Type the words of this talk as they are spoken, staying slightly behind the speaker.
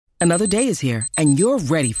Another day is here, and you're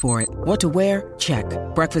ready for it. What to wear? Check.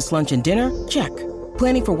 Breakfast, lunch, and dinner? Check.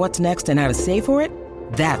 Planning for what's next and how to save for it?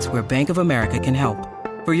 That's where Bank of America can help.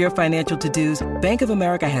 For your financial to-dos, Bank of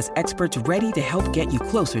America has experts ready to help get you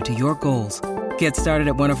closer to your goals. Get started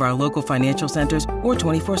at one of our local financial centers or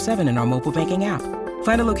 24/7 in our mobile banking app.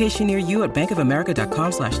 Find a location near you at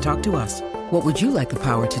bankofamerica.com/talktous. What would you like the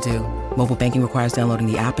power to do? Mobile banking requires downloading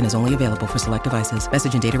the app and is only available for select devices.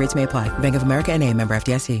 Message and data rates may apply. Bank of America N.A., member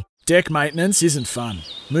FDIC. Deck maintenance isn't fun.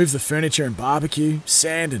 Move the furniture and barbecue,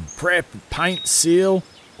 sand and prep, paint, seal,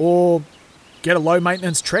 or get a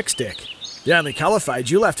low-maintenance Trex deck. The only colour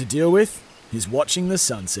fade you'll have to deal with is watching the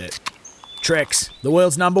sunset. Trex, the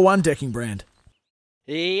world's #1 decking brand.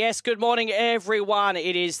 Yes, good morning, everyone.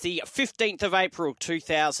 It is the 15th of April,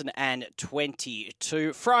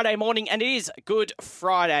 2022, Friday morning, and it is Good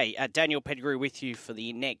Friday. Daniel Pettigrew with you for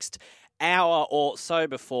the next hour or so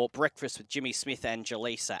before breakfast with Jimmy Smith and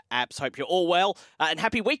Jaleesa Apps. Hope you're all well, and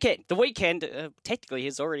happy weekend. The weekend technically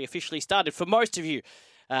has already officially started for most of you.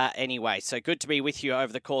 Anyway, so good to be with you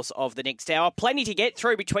over the course of the next hour. Plenty to get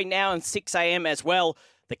through between now and 6 a.m. as well.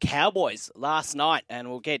 The Cowboys last night, and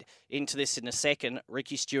we'll get into this in a second.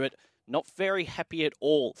 Ricky Stuart not very happy at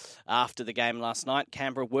all after the game last night.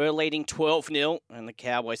 Canberra were leading 12-0, and the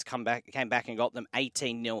Cowboys came back and got them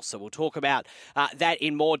 18-0. So we'll talk about that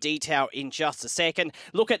in more detail in just a second.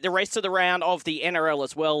 Look at the rest of the round of the NRL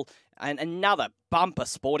as well. And another bumper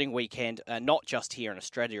sporting weekend, not just here in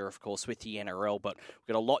Australia, of course, with the NRL, but we've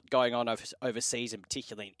got a lot going on overseas, and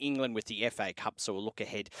particularly in England with the FA Cup, so we'll look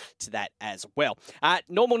ahead to that as well.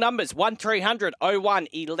 Normal numbers, 1300 01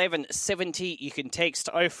 1170. You can text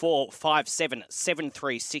 0457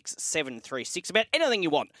 736 736 about anything you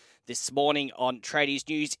want this morning on Tradies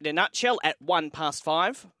News in a nutshell at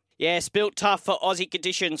 5:01. Yes, built tough for Aussie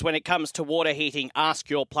conditions when it comes to water heating.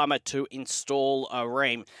 Ask your plumber to install a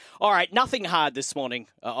Rheem. All right, nothing hard this morning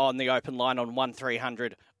on the open line on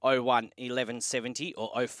 1300 01 1170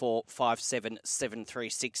 or 0457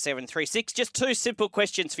 736 736. Just two simple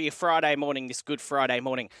questions for your Friday morning, this Good Friday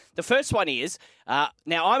morning. The first one is, now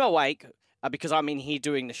I'm awake because I'm in here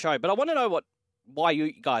doing the show, but I want to know why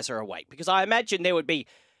you guys are awake, because I imagine there would be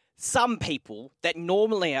some people that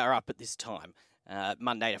normally are up at this time,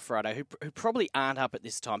 Monday to Friday, who probably aren't up at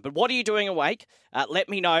this time. But what are you doing awake? Let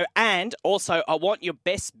me know. And also, I want your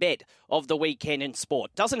best bet of the weekend in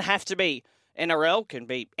sport. Doesn't have to be NRL, can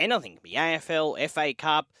be anything. Can be AFL, FA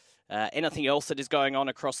Cup, anything else that is going on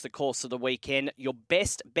across the course of the weekend. Your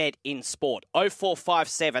best bet in sport.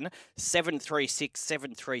 0457 736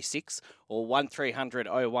 736 or 1300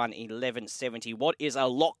 01 1170. What is a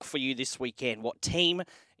lock for you this weekend? What team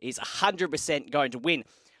is 100% going to win?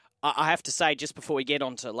 I have to say, just before we get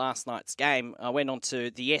on to last night's game, I went on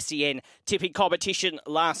to the SEN tipping competition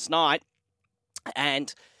last night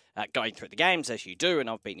and going through the games, as you do, and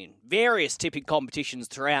I've been in various tipping competitions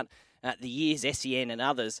throughout the years, SEN and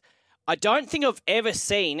others. I don't think I've ever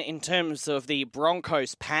seen, in terms of the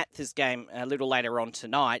Broncos-Panthers game a little later on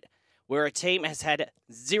tonight, where a team has had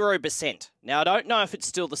 0%. Now, I don't know if it's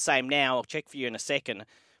still the same now. I'll check for you in a second.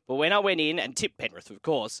 But when I went in and tipped Penrith, of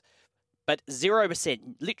course, but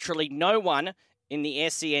 0%, literally no one in the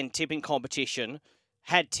SEN tipping competition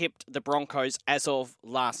had tipped the Broncos as of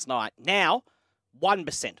last night. Now,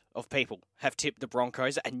 1% of people have tipped the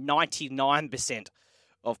Broncos and 99%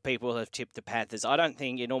 of people have tipped the Panthers. I don't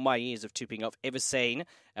think in all my years of tipping I've ever seen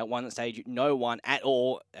at one stage no one at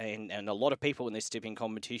all, and a lot of people in this tipping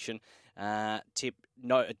competition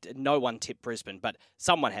no one tipped Brisbane, but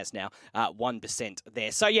someone has now, 1%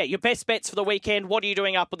 there. So yeah, your best bets for the weekend. What are you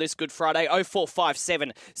doing up on this Good Friday?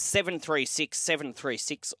 0457 736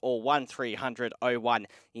 736 or 1300 01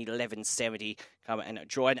 1170. Come and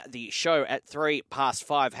join the show at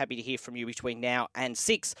 5:03. Happy to hear from you between now and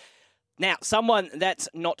 6. Now, someone that's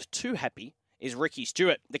not too happy is Ricky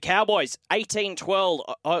Stuart. The Cowboys,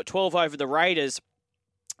 18-12 over the Raiders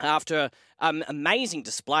after an amazing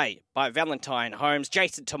display by Valentine Holmes.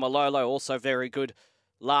 Jason Tamalolo, also very good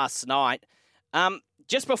last night.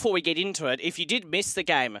 Just before we get into it, if you did miss the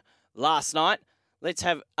game last night, let's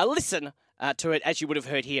have a listen to it, as you would have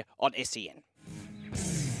heard here on SEN.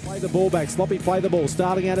 Play the ball back, Sloppy play the ball,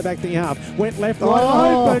 starting out of back the half. Went left,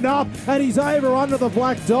 opened up, and he's over under the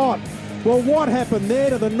black dot. Well, what happened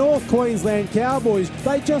there to the North Queensland Cowboys?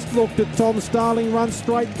 They just looked at Tom Starling run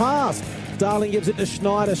straight past. Starling gives it to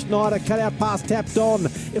Schneider. Schneider cut out pass, tapped on.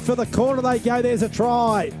 For the corner they go, there's a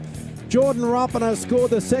try. Jordan Rapana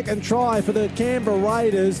scored the second try for the Canberra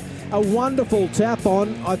Raiders. A wonderful tap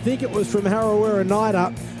on. I think it was from Harawira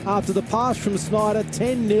Naida after the pass from Snyder.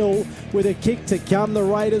 10-0 with a kick to come. The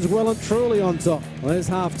Raiders well and truly on top. Well, there's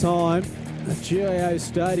half time. at GIO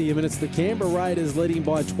Stadium, and it's the Canberra Raiders leading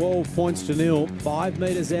by 12 points to 0. 5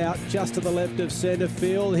 metres out, just to the left of centre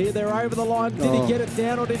field. Here they're over the line. Did he get it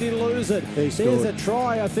down or did he lose it? There's a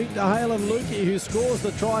try, I think, to Halen Lukey, who scores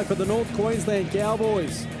the try for the North Queensland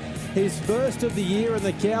Cowboys. His first of the year in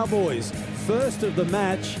the Cowboys, first of the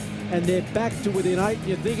match, and they're back to within 8.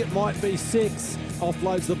 You think it might be 6.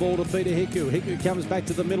 Offloads the ball to Peter Hiku. Hiku comes back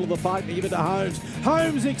to the middle of the park to give it to Holmes.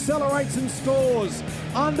 Holmes accelerates and scores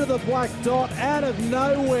under the black dot out of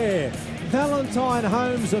nowhere. Valentine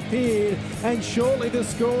Holmes appeared, and shortly the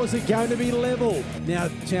scores are going to be level. Now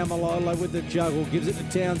Taumalolo with the juggle, gives it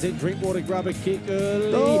to Townsend. Drinkwater grubber kick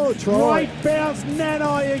early. Oh, try. Great bounce,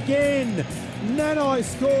 Nanai again. Nanai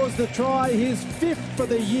scores the try, his 5th for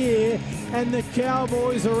the year, and the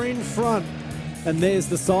Cowboys are in front. And there's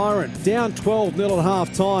the siren. Down 12-0 at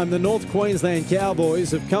half-time. The North Queensland Cowboys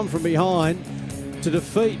have come from behind to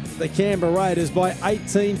defeat the Canberra Raiders by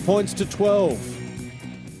 18 points to 12.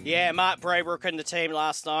 Yeah, Mark Braybrook and the team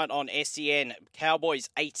last night on SEN. Cowboys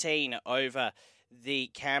 18 over the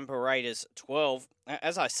Canberra Raiders 12.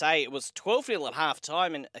 As I say, it was 12-0 at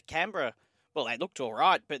half-time, and Canberra, well, they looked all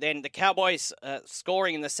right, but then the Cowboys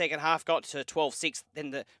scoring in the second half got to 12-6. Then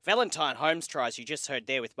the Valentine Holmes tries you just heard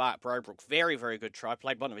there with Mark Braybrook. Very, very good try.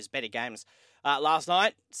 Played one of his better games last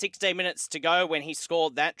night. 16 minutes to go when he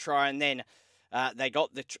scored that try, and then they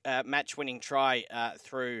got the match-winning try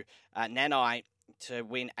through Nanai to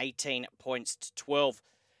win 18 points to 12.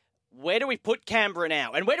 Where do we put Canberra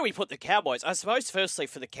now? And where do we put the Cowboys? I suppose, firstly,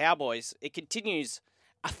 for the Cowboys, it continues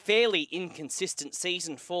a fairly inconsistent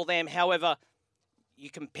season for them. However,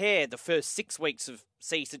 you compare the first 6 weeks of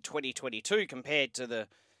season 2022 compared to the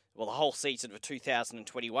whole season of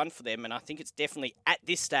 2021 for them, and I think it's definitely, at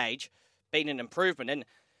this stage, been an improvement. And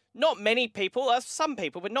not many people, some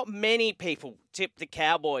people, but not many people tip the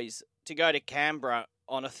Cowboys to go to Canberra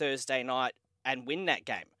on a Thursday night and win that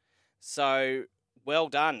game. So, well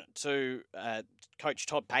done to Coach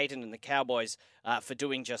Todd Payten and the Cowboys for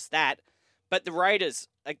doing just that. But the Raiders,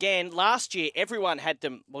 again, last year, everyone had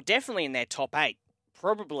them, well, definitely in their top 8.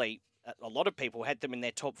 Probably a lot of people had them in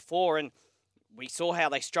their top 4, and we saw how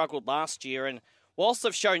they struggled last year. And whilst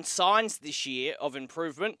they've shown signs this year of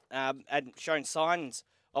improvement and shown signs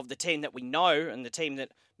of the team that we know and the team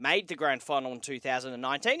that made the grand final in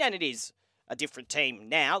 2019, and it is a different team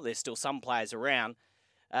now, there's still some players around,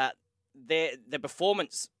 their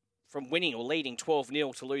performance from winning or leading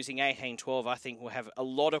 12-0 to losing 18-12, I think will have a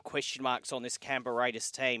lot of question marks on this Canberra Raiders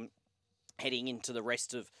team heading into the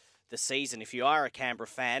rest of the season. If you are a Canberra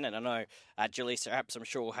fan, and I know Jaleesa Apps, I'm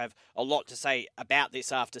sure, will have a lot to say about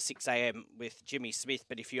this after 6 a.m. with Jimmy Smith,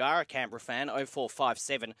 but if you are a Canberra fan,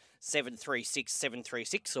 0457 736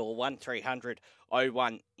 736 or 1300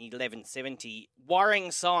 01 1170.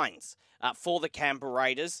 Worrying signs for the Canberra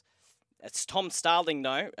Raiders. It's Tom Starling,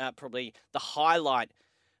 though, probably the highlight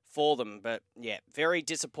for them. But, yeah, very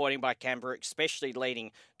disappointing by Canberra, especially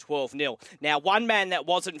leading 12-0. Now, one man that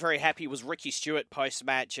wasn't very happy was Ricky Stuart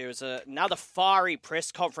post-match. It was another fiery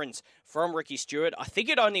press conference from Ricky Stuart. I think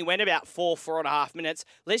it only went about 4.5 minutes.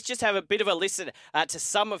 Let's just have a bit of a listen to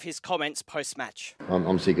some of his comments post-match.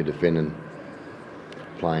 I'm sick of defending,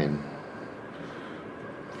 playing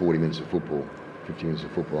 40 minutes of football, 50 minutes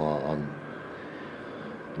of football.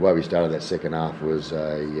 The way we started that second half was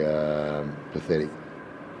pathetic.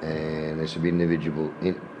 And there's some individuals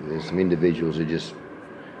who just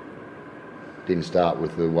didn't start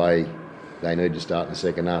with the way they need to start in the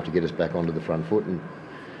second half to get us back onto the front foot, and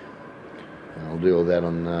I'll deal with that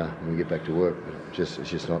on when we get back to work. But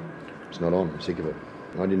it's not on. I'm sick of it.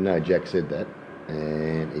 I didn't know Jack said that,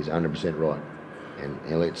 and he's 100% right. And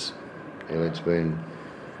Elliott's been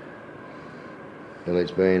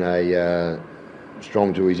a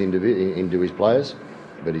strong to his players.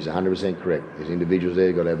 But he's 100% correct. There's individuals there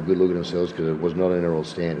who've got to have a good look at themselves, because it was not in our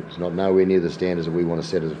standard. It's not nowhere near the standards that we want to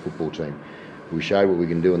set as a football team. We showed what we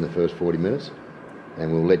can do in the first 40 minutes,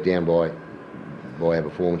 and we were let down by our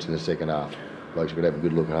performance in the second half. Blokes got to have a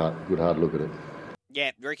good hard look at it.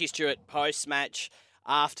 Yeah, Ricky Stuart post-match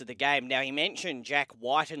after the game. Now, he mentioned Jack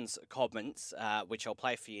Whiten's comments, which I'll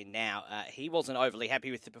play for you now. He wasn't overly happy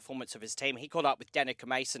with the performance of his team. He caught up with Danica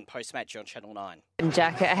Mason post-match on Channel 9. And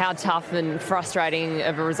Jack, how tough and frustrating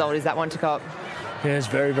of a result is that one to cop? Yeah, it's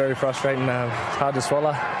very, very frustrating. It's hard to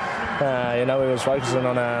swallow. We was focusing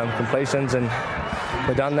on completions, and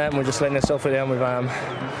we've done that, and we're just letting ourselves down with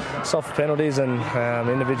soft penalties and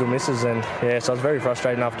individual misses, and so it's very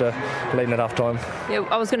frustrating after leading at half time. Yeah,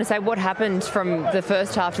 I was going to say, what happened from the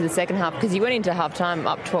first half to the second half, because you went into half time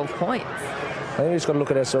up 12 points. I think we just got to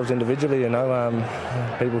look at ourselves individually,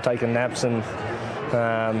 people taking naps and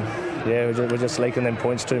we're just leaking them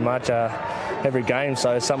points too much every game.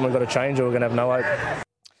 So it's something we've got to change or we're going to have no hope.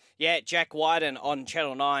 Yeah, Jack Wyden on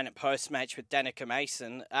Channel 9 post-match with Danica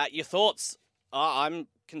Mason. Your thoughts? I'm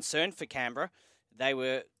concerned for Canberra. They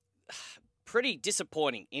were pretty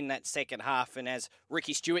disappointing in that second half. And as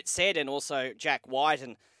Ricky Stewart said, and also Jack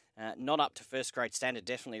Wyden, not up to first-grade standard,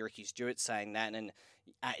 definitely Ricky Stewart saying that. And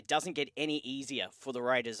it doesn't get any easier for the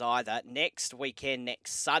Raiders either. Next weekend,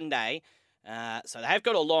 next Sunday, so they have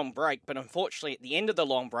got a long break, but unfortunately at the end of the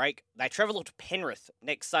long break, they travel to Penrith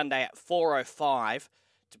next Sunday at 4:05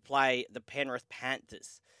 to play the Penrith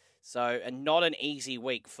Panthers. So not an easy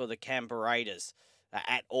week for the Canberra Raiders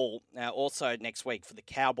at all. Also next week for the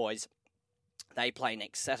Cowboys, they play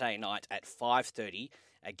next Saturday night at 5:30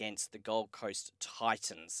 against the Gold Coast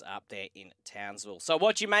Titans up there in Townsville. So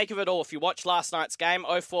what do you make of it all? If you watched last night's game,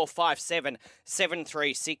 0457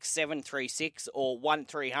 736 736 or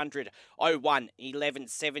 1300 01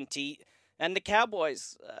 1170. And the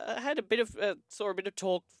Cowboys had saw a bit of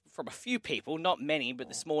talk from a few people, not many, but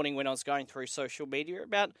this morning when I was going through social media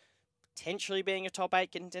about potentially being a top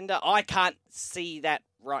 8 contender. I can't see that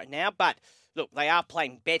right now, but look, they are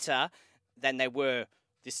playing better than they were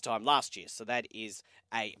this time last year, so that is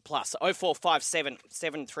a plus. 0457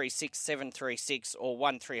 736 736 or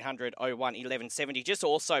 1300 01 1170. Just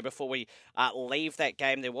also before we leave that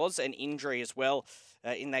game, there was an injury as well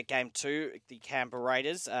in that game too. The Canberra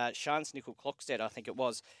Raiders, Shans Nickel-Clockstead, I think it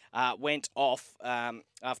was, went off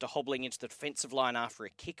after hobbling into the defensive line after a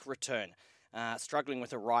kick return, struggling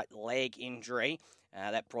with a right leg injury.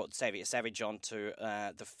 That brought Xavier Savage onto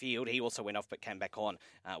the field. He also went off but came back on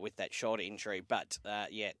with that shoulder injury. But,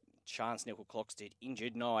 Chance Nickel-Clockstead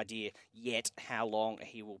injured. No idea yet how long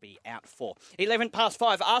he will be out for.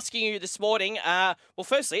 5:11, asking you this morning, well,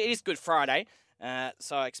 firstly, it is Good Friday.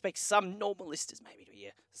 So I expect some normal listeners maybe to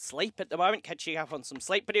be asleep at the moment, catching up on some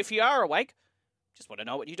sleep. But if you are awake, just want to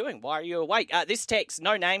know what you're doing. Why are you awake? This text,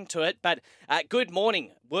 no name to it, but good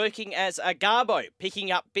morning. Working as a garbo,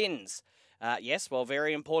 picking up bins. Yes, well,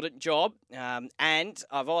 very important job. And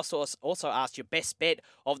I've also asked your best bet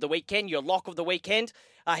of the weekend, your lock of the weekend.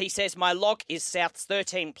 He says, my lock is South's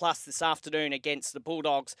 13 plus this afternoon against the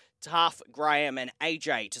Bulldogs, Taff, Graham and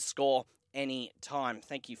AJ to score any time.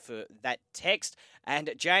 Thank you for that text.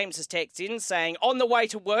 And James has texted in saying, on the way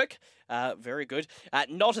to work, very good.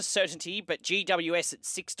 Not a certainty, but GWS at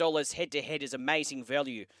 $6 head-to-head is amazing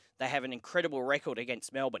value. They have an incredible record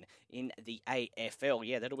against Melbourne in the AFL.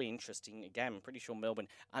 Yeah, that'll be an interesting game. I'm pretty sure Melbourne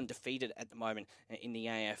undefeated at the moment in the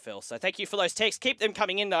AFL. So thank you for those texts. Keep them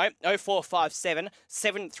coming in, though. 0457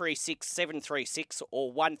 736 736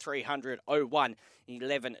 or 1300 01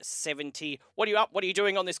 1170. What are you up? What are you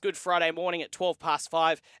doing on this Good Friday morning at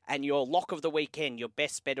 5:12? And your lock of the weekend, your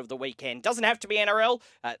best bet of the weekend. Doesn't have to be NRL.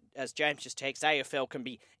 As James just texted, AFL can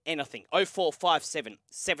be anything. 0457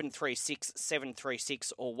 736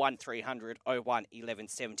 736 or 1300 01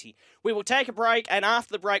 1170. We will take a break, and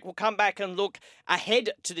after the break, we'll come back and look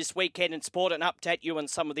ahead to this weekend in sport and update you on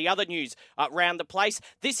some of the other news around the place.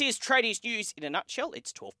 This is Tradies News in a nutshell.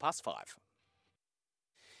 It's 5:12.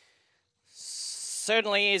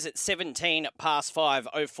 Certainly is at 5:17,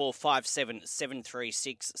 0457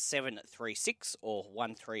 736 736 or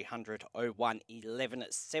 1300 01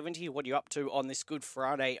 1170. What are you up to on this Good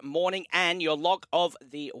Friday morning? And your lock of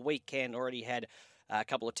the weekend. Already had a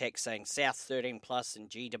couple of texts saying South 13 plus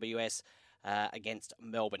and GWS against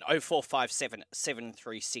Melbourne. 0457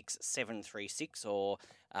 736 736 or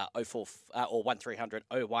 1300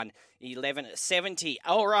 01 1170.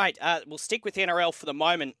 All right, we'll stick with NRL for the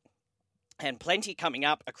moment. And plenty coming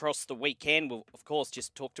up across the weekend. We'll, of course,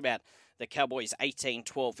 just talked about the Cowboys'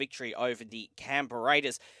 18-12 victory over the Canberra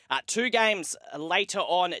Raiders. 2 games later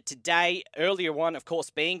on today. Earlier one, of course,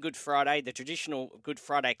 being Good Friday, the traditional Good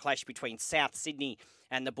Friday clash between South Sydney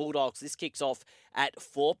and the Bulldogs. This kicks off at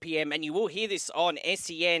 4 p.m. And you will hear this on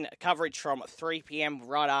SEN coverage from 3 p.m.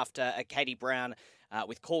 right after Katie Brown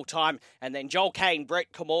with call time. And then Joel Kane,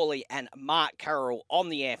 Brett Kamali and Mark Carroll on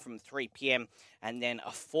the air from 3 p.m. And then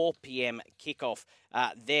a 4 p.m. kickoff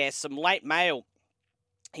there. Some late mail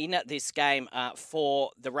in this game for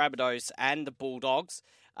the Rabbitohs and the Bulldogs.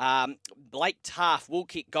 Blake Taff will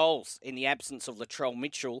kick goals in the absence of Latrell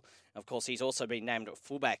Mitchell. Of course, he's also been named at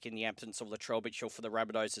fullback in the absence of Latrell Mitchell for the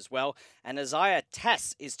Rabbitohs as well. And Isaiah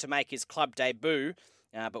Tass is to make his club debut.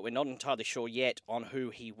 But we're not entirely sure yet on who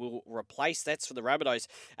he will replace. That's for the Rabbitohs.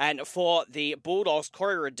 And for the Bulldogs,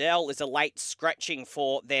 Corey Riddell is a late scratching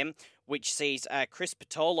for them, which sees Chris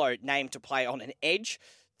Patolo named to play on an edge.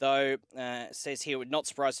 though says here it would not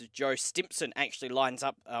surprise if Joe Stimpson actually lines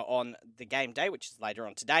up on the game day, which is later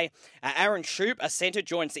on today. Aaron Shoup, a centre,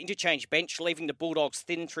 joins the interchange bench, leaving the Bulldogs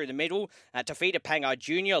thin through the middle. Tafita Pangai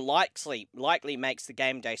Jr. likely makes the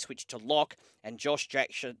game day switch to lock, and Josh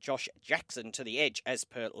Jackson to the edge as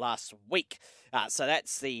per last week. So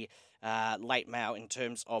that's the late mail in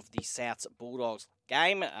terms of the Souths Bulldogs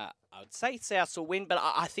game. I would say Souths will win, but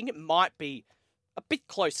I think it might be a bit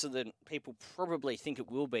closer than people probably think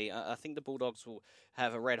it will be. I think the Bulldogs will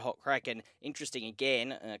have a red-hot crack. And interesting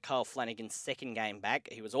again, Kyle Flanagan's second game back.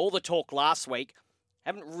 He was all the talk last week.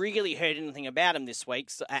 Haven't really heard anything about him this week.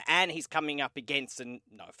 So, and he's coming up against, and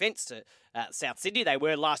no offence to South Sydney, they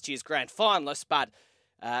were last year's grand finalists, but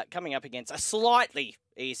coming up against a slightly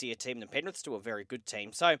easier team than Penrith, still a very good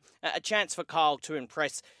team. So a chance for Kyle to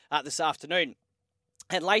impress this afternoon.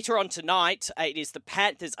 And later on tonight, it is the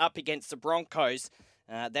Panthers up against the Broncos.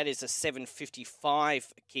 That is a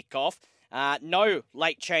 7:55 kickoff. No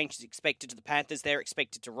late changes expected to the Panthers. They're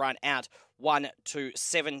expected to run out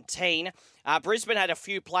 1-17. Brisbane had a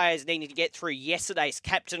few players needing to get through yesterday's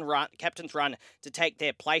captain's run to take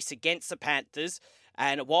their place against the Panthers.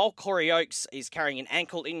 And while Corey Oakes is carrying an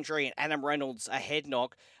ankle injury and Adam Reynolds a head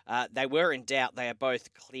knock, they were in doubt. They are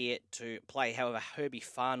both clear to play. However, Herbie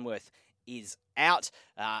Farnworth is out.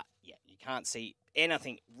 You can't see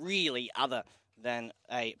anything really other than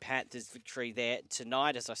a Panthers victory there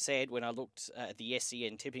tonight. As I said, when I looked at the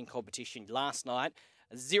SEN tipping competition last night,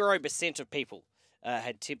 0% of people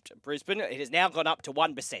had tipped Brisbane. It has now gone up to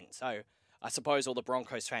 1%. So I suppose all the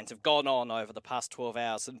Broncos fans have gone on over the past 12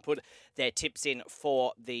 hours and put their tips in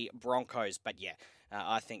for the Broncos. But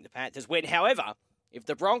I think the Panthers win. However, if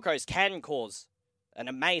the Broncos can cause an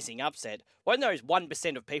amazing upset, won't those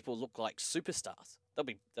 1% of people look like superstars?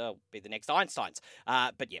 They'll be the next Einsteins.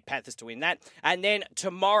 But Panthers to win that. And then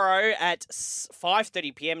tomorrow at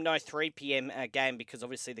 5:30 p.m, no 3 p.m. game because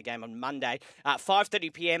obviously the game on Monday.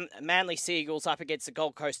 5:30 p.m, Manly Seagulls up against the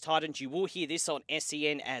Gold Coast Titans. You will hear this on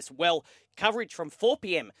SEN as well. Coverage from 4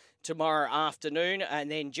 p.m. tomorrow afternoon, and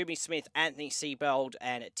then Jimmy Smith, Anthony Seibold,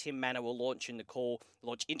 and Tim Manor will launch into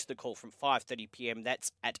the call from 5:30 p.m.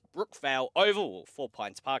 That's at Brookvale Oval, or Four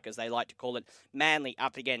Pines Park as they like to call it. Manly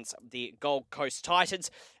up against the Gold Coast Titans,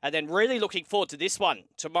 and then really looking forward to this one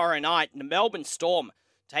tomorrow night. The Melbourne Storm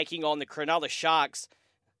taking on the Cronulla Sharks.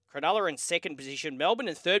 Cronulla in second position, Melbourne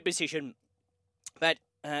in third position. But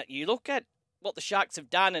you look at what the Sharks have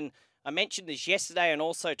done, and I mentioned this yesterday and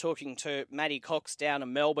also talking to Matty Cox down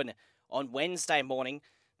in Melbourne on Wednesday morning.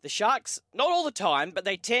 The Sharks, not all the time, but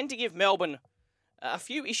they tend to give Melbourne a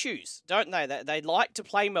few issues, don't they? They like to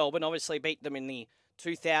play Melbourne, obviously beat them in the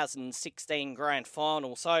 2016 Grand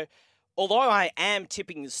Final. So, although I am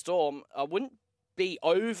tipping the Storm, I wouldn't be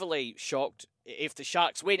overly shocked if the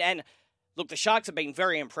Sharks win. And look, the Sharks have been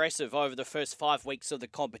very impressive over the first 5 weeks of the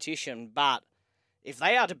competition, but if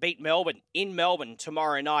they are to beat Melbourne in Melbourne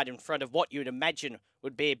tomorrow night in front of what you would imagine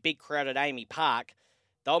would be a big crowd at Amy Park,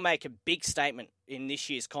 they'll make a big statement in this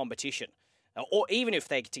year's competition. Or even if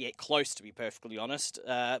they get close, to be perfectly honest.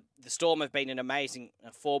 The Storm have been in amazing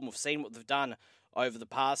form. We've seen what they've done over the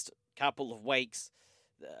past couple of weeks.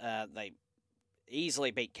 They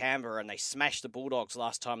easily beat Canberra and they smashed the Bulldogs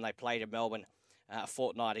last time they played in Melbourne a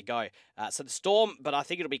fortnight ago. So the Storm, but I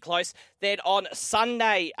think it'll be close. Then on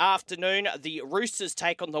Sunday afternoon, the Roosters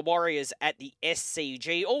take on the Warriors at the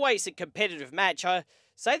SCG. Always a competitive match. I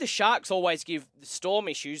say the Sharks always give the Storm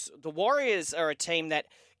issues. The Warriors are a team that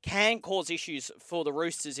can cause issues for the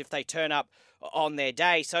Roosters if they turn up on their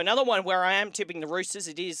day. So another one where I am tipping the Roosters.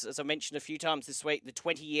 It is, as I mentioned a few times this week, the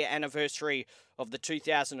 20-year anniversary of the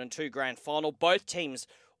 2002 Grand Final. Both teams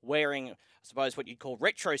wearing, I suppose, what you'd call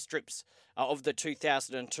retro strips of the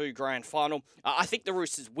 2002 Grand Final. I think the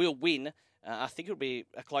Roosters will win. I think it'll be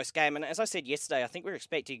a close game. And as I said yesterday, I think we're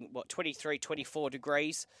expecting, 23, 24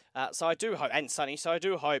 degrees. So I do hope, and sunny, so I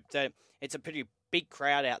do hope that it's a pretty big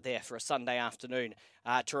crowd out there for a Sunday afternoon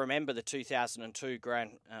to remember the 2002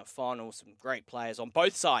 Grand Final. Some great players on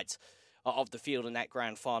both sides of the field in that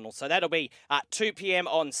Grand Final. So that'll be 2 p.m.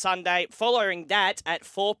 on Sunday. Following that at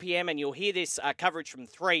 4 p.m, and you'll hear this coverage from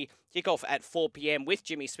 3, kickoff at 4 p.m. with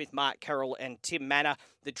Jimmy Smith, Mark Carroll and Tim Manor.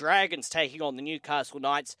 The Dragons taking on the Newcastle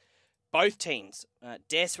Knights. Both teams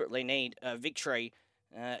desperately need a victory.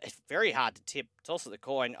 It's very hard to tip. Toss of the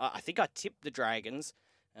coin. I think I tipped the Dragons.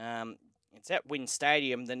 It's at WIN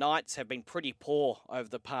Stadium. The Knights have been pretty poor over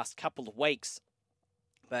the past couple of weeks,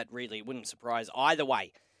 but really it wouldn't surprise either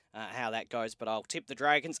way how that goes, but I'll tip the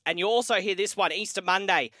Dragons. And you also hear this one, Easter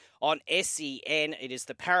Monday on SEN. It is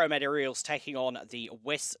the Parramatta Eels taking on the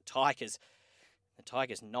West Tigers. The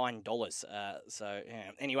Tigers,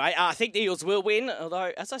 $9. Anyway, I think the Eels will win.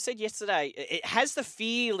 Although, as I said yesterday, it has the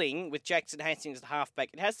feeling, with Jackson Hastings at halfback,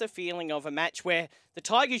 it has the feeling of a match where the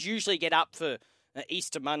Tigers usually get up for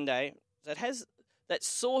Easter Monday. So it has that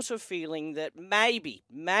sort of feeling that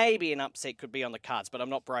maybe an upset could be on the cards, but I'm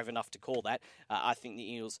not brave enough to call that. I think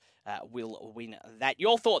the Eels will win that.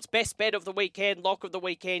 Your thoughts? Best bet of the weekend, lock of the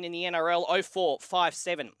weekend in the NRL,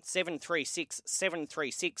 0457 736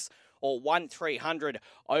 736 or 1300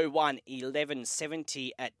 01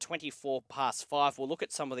 1170 at 5:24. We'll look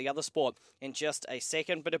at some of the other sport in just a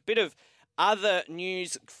second, but a bit of other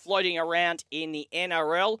news floating around in the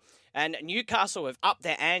NRL. And Newcastle have upped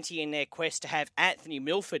their ante in their quest to have Anthony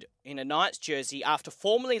Milford in a Knights jersey after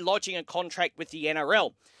formally lodging a contract with the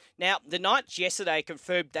NRL. Now, the Knights yesterday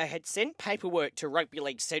confirmed they had sent paperwork to Rugby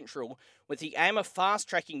League Central with the aim of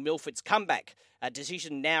fast-tracking Milford's comeback, a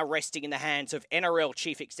decision now resting in the hands of NRL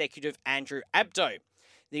Chief Executive Andrew Abdo.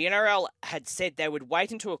 The NRL had said they would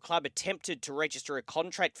wait until a club attempted to register a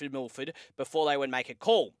contract for Milford before they would make a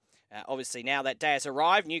call. Obviously, now that day has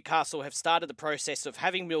arrived, Newcastle have started the process of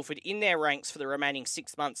having Milford in their ranks for the remaining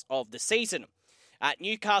 6 months of the season.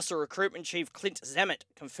 Newcastle recruitment chief Clint Zammit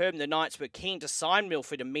confirmed the Knights were keen to sign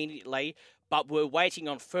Milford immediately, but were waiting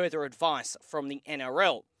on further advice from the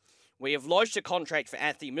NRL. We have lodged a contract for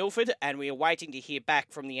Anthony Milford, and we are waiting to hear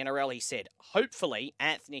back from the NRL, he said. Hopefully,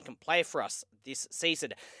 Anthony can play for us this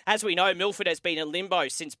season. As we know, Milford has been in limbo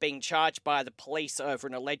since being charged by the police over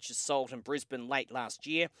an alleged assault in Brisbane late last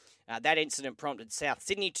year. That incident prompted South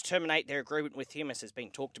Sydney to terminate their agreement with him, as has been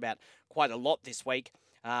talked about quite a lot this week.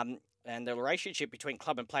 And the relationship between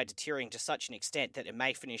club and player deteriorating to such an extent that it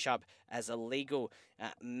may finish up as a legal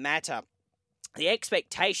matter. The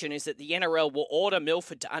expectation is that the NRL will order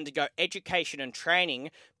Milford to undergo education and training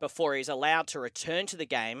before he is allowed to return to the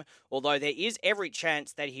game, although there is every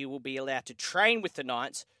chance that he will be allowed to train with the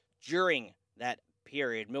Knights during that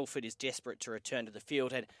period. Milford is desperate to return to the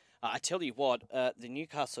field, and I tell you what, the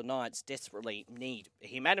Newcastle Knights desperately need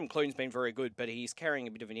him. Adam Clune's been very good, but he's carrying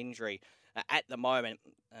a bit of an injury at the moment.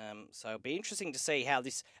 So it'll be interesting to see how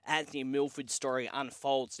this Anthony Milford story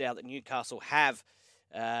unfolds now that Newcastle have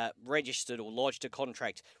registered or lodged a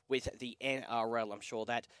contract with the NRL. I'm sure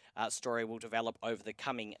that story will develop over the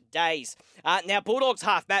coming days. Now, Bulldogs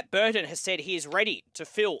half Matt Burton has said he is ready to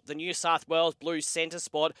fill the New South Wales Blues centre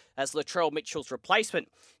spot as Latrell Mitchell's replacement.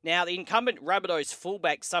 Now, the incumbent Rabbitohs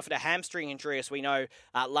fullback suffered a hamstring injury, as we know,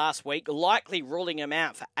 last week, likely ruling him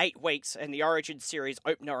out for 8 weeks and the Origin Series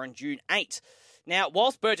opener on June 8. Now,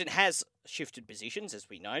 whilst Burton has shifted positions, as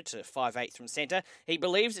we know, to 5'8" from centre, he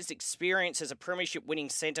believes his experience as a premiership-winning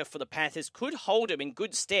centre for the Panthers could hold him in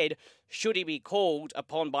good stead should he be called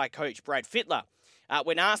upon by coach Brad Fittler.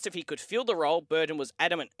 When asked if he could fill the role, Burton was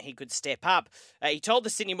adamant he could step up. He told the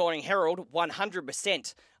Sydney Morning Herald,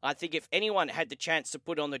 100%. I think if anyone had the chance to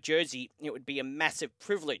put on the jersey, it would be a massive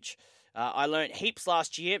privilege. I learnt heaps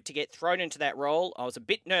last year to get thrown into that role. I was a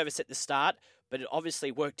bit nervous at the start, but it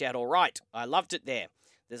obviously worked out all right. I loved it there.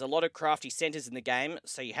 There's a lot of crafty centres in the game,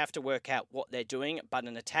 so you have to work out what they're doing. But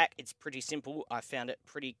in attack, it's pretty simple. I found it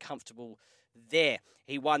pretty comfortable there.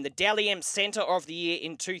 He won the Dally M Centre of the Year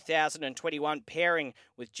in 2021, pairing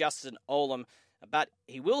with Justin Olam. But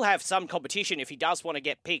he will have some competition if he does want to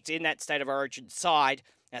get picked in that State of Origin side.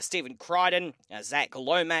 Stephen Crichton, Zach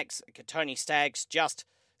Lomax, Tony Staggs, just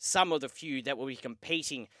some of the few that will be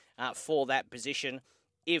competing for that position.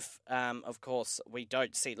 If, of course, we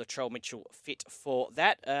don't see Latrell Mitchell fit for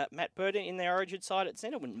that. Matt Burton in their Origin side at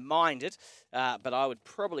centre, wouldn't mind it, but I would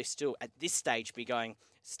probably still, at this stage, be going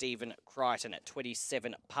Stephen Crichton at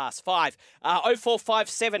 5:27.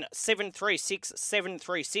 0457 736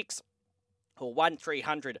 736 or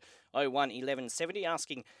 1300 01 1170,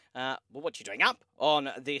 asking what you're doing up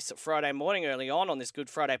on this Friday morning early on this Good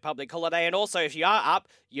Friday public holiday. And also, if you are up,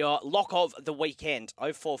 your lock of the weekend,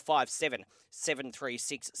 0457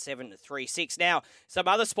 736 736. Now, some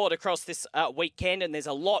other sport across this weekend, and there's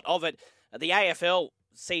a lot of it. The AFL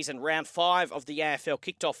season, round 5 of the AFL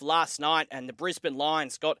kicked off last night, and the Brisbane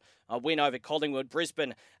Lions got a win over Collingwood.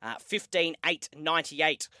 Brisbane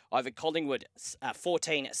 15-8-98 over Collingwood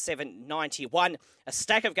 14-7-91. A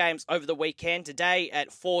stack of games over the weekend. Today at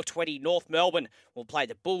 4:20, North Melbourne will play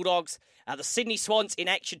the Bulldogs. The Sydney Swans in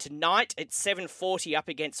action tonight at 7:40 up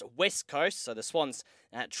against West Coast. So the Swans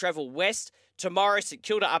travel west. Tomorrow, St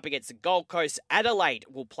Kilda up against the Gold Coast. Adelaide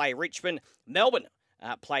will play Richmond. Melbourne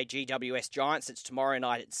play GWS Giants. It's tomorrow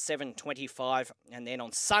night at 7:25. And then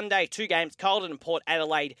on Sunday, 2 games, Carlton and Port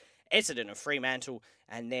Adelaide, Essendon and Fremantle.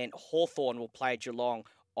 And then Hawthorn will play Geelong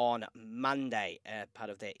on Monday, part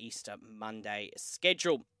of their Easter Monday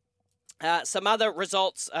schedule. Some other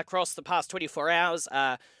results across the past 24 hours.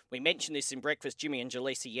 We mentioned this in Breakfast, Jimmy and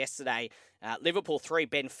Jaleesa yesterday. Liverpool 3,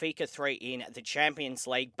 Benfica 3 in the Champions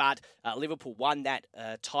League, but Liverpool won that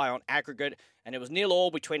tie on aggregate, and it was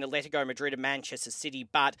 0-0 between Atletico Madrid and Manchester City,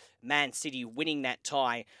 but Man City winning that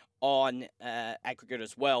tie on aggregate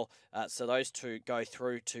as well. So those two go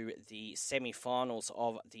through to the semi-finals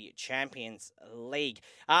of the Champions League.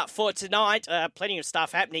 For tonight, plenty of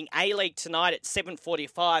stuff happening. A-League tonight at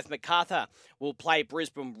 7:45. Macarthur will play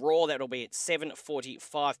Brisbane Roar. That'll be at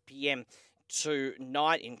 7:45 p.m.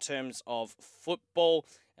 tonight in terms of football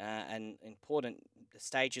and important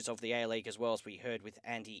stages of the A-League as well, as we heard with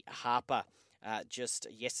Andy Harper just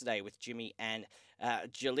yesterday with Jimmy and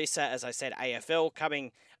Jaleesa. As I said, AFL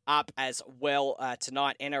coming up as well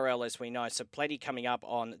tonight, NRL as we know, so plenty coming up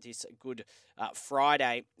on this Good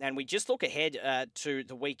Friday. And we just look ahead to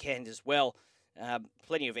the weekend as well.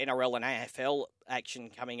 Plenty of NRL and AFL action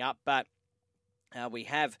coming up, but we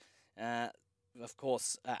have, of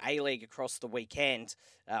course, A-League across the weekend.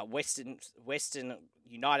 Western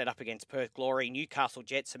United up against Perth Glory, Newcastle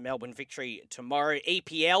Jets and Melbourne Victory tomorrow.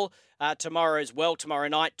 EPL tomorrow as well. Tomorrow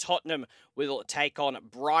night, Tottenham will take on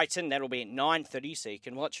Brighton. That'll be at 9:30, so you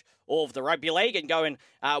can watch all of the rugby league and go and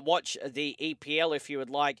watch the EPL if you would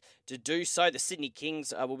like to do so. The Sydney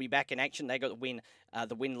Kings will be back in action. They got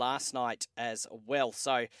the win last night as well.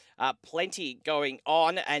 So plenty going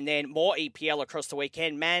on. And then more EPL across the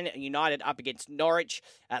weekend. Man United up against Norwich.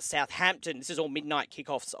 Southampton. This is all midnight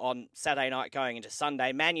kickoffs on Saturday night going into Sunday.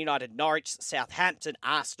 Man United, Norwich, Southampton,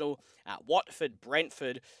 Arsenal, Watford,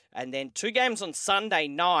 Brentford. And then 2 games on Sunday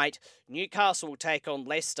night. Newcastle will take on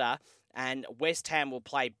Leicester and West Ham will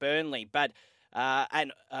play Burnley. But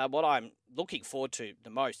what I'm looking forward to the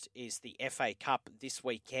most is the FA Cup this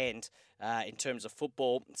weekend in terms of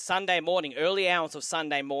football. Sunday morning, early hours of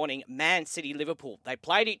Sunday morning, Man City, Liverpool. They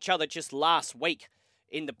played each other just last week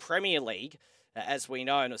in the Premier League, as we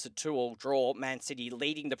know, and it's a 2-2 draw. Man City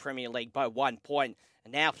leading the Premier League by 1 point,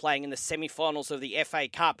 and now playing in the semi-finals of the FA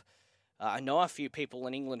Cup. I know a few people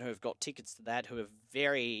in England who have got tickets to that who are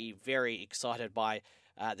very, very excited by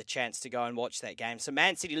the chance to go and watch that game. So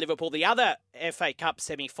Man City, Liverpool. The other FA Cup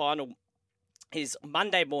semi-final is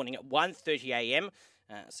Monday morning at 1:30 a.m.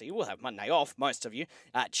 So you will have Monday off, most of you.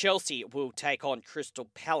 Chelsea will take on Crystal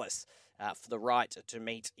Palace for the right to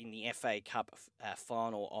meet in the FA Cup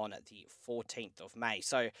final on the 14th of May.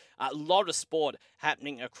 So a lot of sport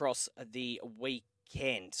happening across the weekend.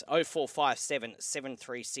 0457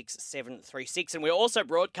 736 736. And we're also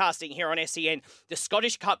broadcasting here on SEN the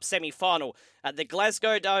Scottish Cup semi-final. The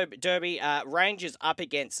Glasgow Derby, Rangers up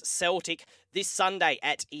against Celtic this Sunday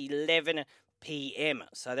at 11 p.m.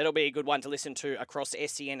 So that'll be a good one to listen to across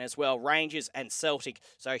SEN as well. Rangers and Celtic.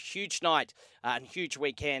 So a huge night and huge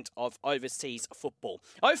weekend of overseas football.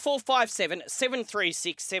 0457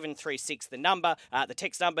 736 736 the number. The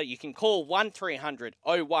text number you can call 1300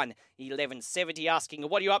 01 1170 asking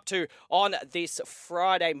what are you up to on this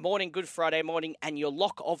Friday morning, Good Friday morning, and your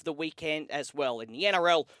lock of the weekend as well in the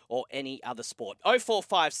NRL or any other sport.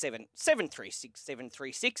 0457 736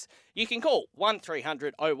 736. You can call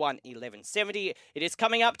 1300 01 1170. It is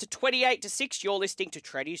coming up to 28 to 6. You're listening to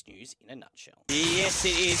Tradies News in a nutshell. Yes,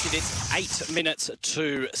 it is. It is 8 minutes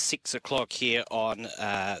to 6 o'clock here on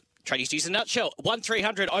Tradies News in a nutshell.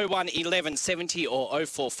 1300 01 1170 or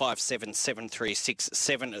 0457 736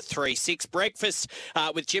 736. Breakfast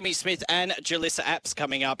with Jimmy Smith and Jaleesa Apps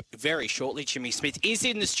coming up very shortly. Jimmy Smith is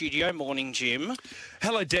in the studio. Morning, Jim.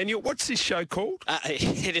 Hello, Daniel. What's this show called?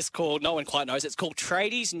 It is called, no one quite knows, it's called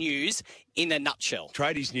Tradies News in a nutshell.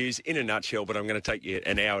 Tradies News in a nutshell, but I'm going to take you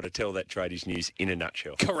an hour to tell that Tradies News in a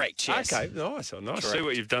nutshell. Correct, yes. Okay, nice. Correct. See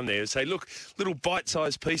what you've done there. Say, look, little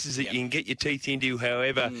bite-sized pieces that you can get your teeth into,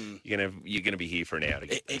 however, you're going to be here for an hour to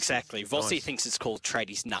get exactly. Vossi thinks it's called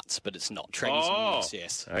Tradies Nuts, but it's not. Tradies News,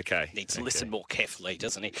 yes. Okay. Needs to listen more carefully,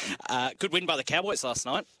 doesn't he? Good win by the Cowboys last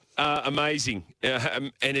night. Amazing.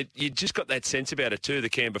 And you just got that sense about it too, the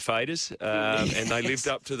Canberra Faders. And they lived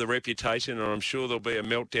up to the reputation, and I'm sure there'll be a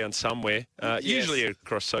meltdown somewhere, usually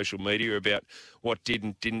across social media, about what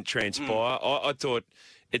didn't transpire. I thought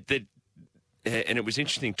and it was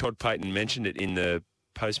interesting, Todd Payton mentioned it in the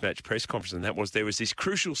post-match press conference, and there was this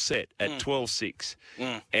crucial set at 12-6,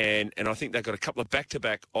 and I think they got a couple of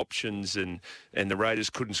back-to-back options, and the Raiders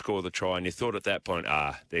couldn't score the try, and you thought at that point,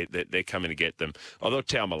 they're coming to get them. I thought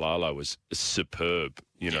Taumalolo was superb,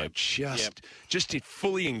 just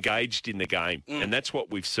fully engaged in the game, and that's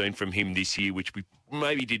what we've seen from him this year, which we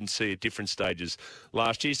maybe didn't see at different stages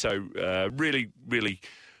last year. So really, really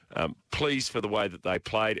pleased for the way that they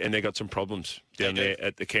played, and they got some problems down there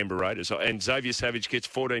at the Canberra Raiders. And Xavier Savage gets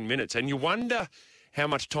 14 minutes, and you wonder how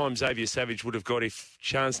much time Xavier Savage would have got if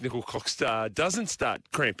Chance Nickel-Cox doesn't start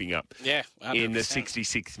cramping up in the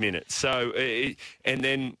 66th minute. So, and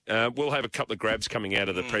then we'll have a couple of grabs coming out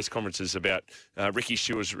of the press conferences about Ricky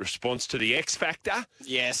Stewart's response to the X Factor.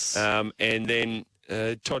 Yes. And then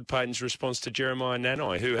Todd Payten's response to Jeremiah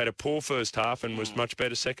Nanai, who had a poor first half and was much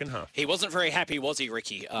better second half. He wasn't very happy, was he,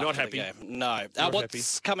 Ricky? Not happy. No.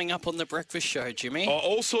 What's coming up on the breakfast show, Jimmy?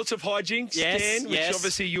 All sorts of hijinks, Dan, which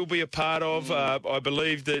obviously you'll be a part of. I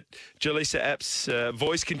believe that Jaleesa App's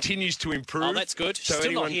voice continues to improve. Oh, that's good. She's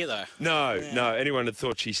still not here, though. No. Anyone had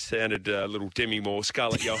thought she sounded a little Demi Moore,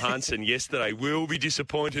 Scarlett Johansson yesterday will be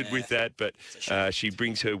disappointed with that, but she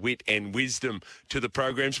brings her wit and wisdom to the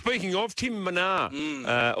program. Speaking of, Tim Manar,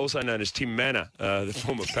 also known as Tim Manor, the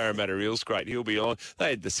former Parramatta Eels great. He'll be on.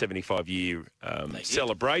 They had the 75-year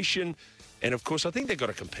celebration. And, of course, I think they've got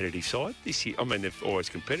a competitive side this year. I mean, they're always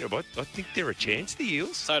competitive. I think they're a chance, the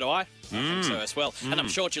Eels. So do I. I think so as well. And I'm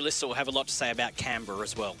sure Jalissa will have a lot to say about Canberra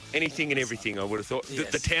as well. Anything and everything, I would have thought.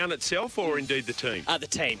 Yes. The town itself or indeed the team? The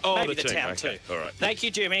team. Oh, maybe the team. Town okay. too. All right. Thank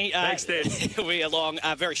you, Jimmy. Thanks, Dan. We'll be along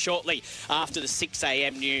very shortly after the 6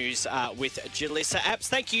 a.m. news with Jalissa Apps.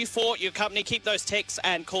 Thank you for your company. Keep those texts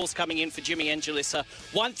and calls coming in for Jimmy and Jalissa.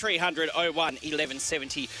 1300 01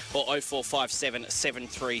 1170 or 0457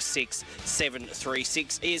 736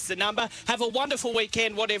 736 is the number. Have a wonderful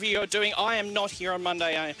weekend, whatever you're doing. I am not here on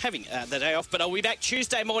Monday. I'm having the day off, but I'll be back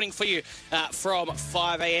Tuesday morning for you from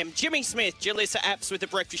 5 a.m. Jimmy Smith, Jalissa Apps with The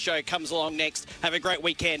Breakfast Show comes along next. Have a great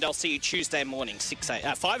weekend. I'll see you Tuesday morning,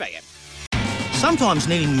 5 a.m. Sometimes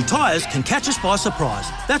needing new tyres can catch us by surprise.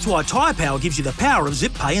 That's why Tyre Power gives you the power of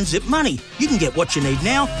Zip Pay and Zip Money. You can get what you need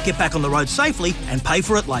now, get back on the road safely and pay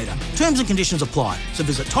for it later. Terms and conditions apply. So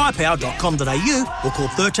visit tyrepower.com.au or call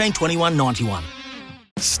 13 21 91.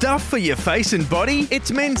 Stuff for your face and body?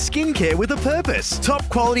 It's men's skincare with a purpose. Top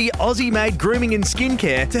quality Aussie-made grooming and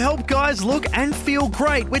skincare to help guys look and feel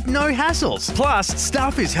great with no hassles. Plus,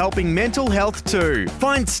 Stuff is helping mental health too.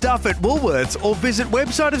 Find Stuff at Woolworths or visit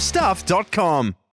websiteofstuff.com.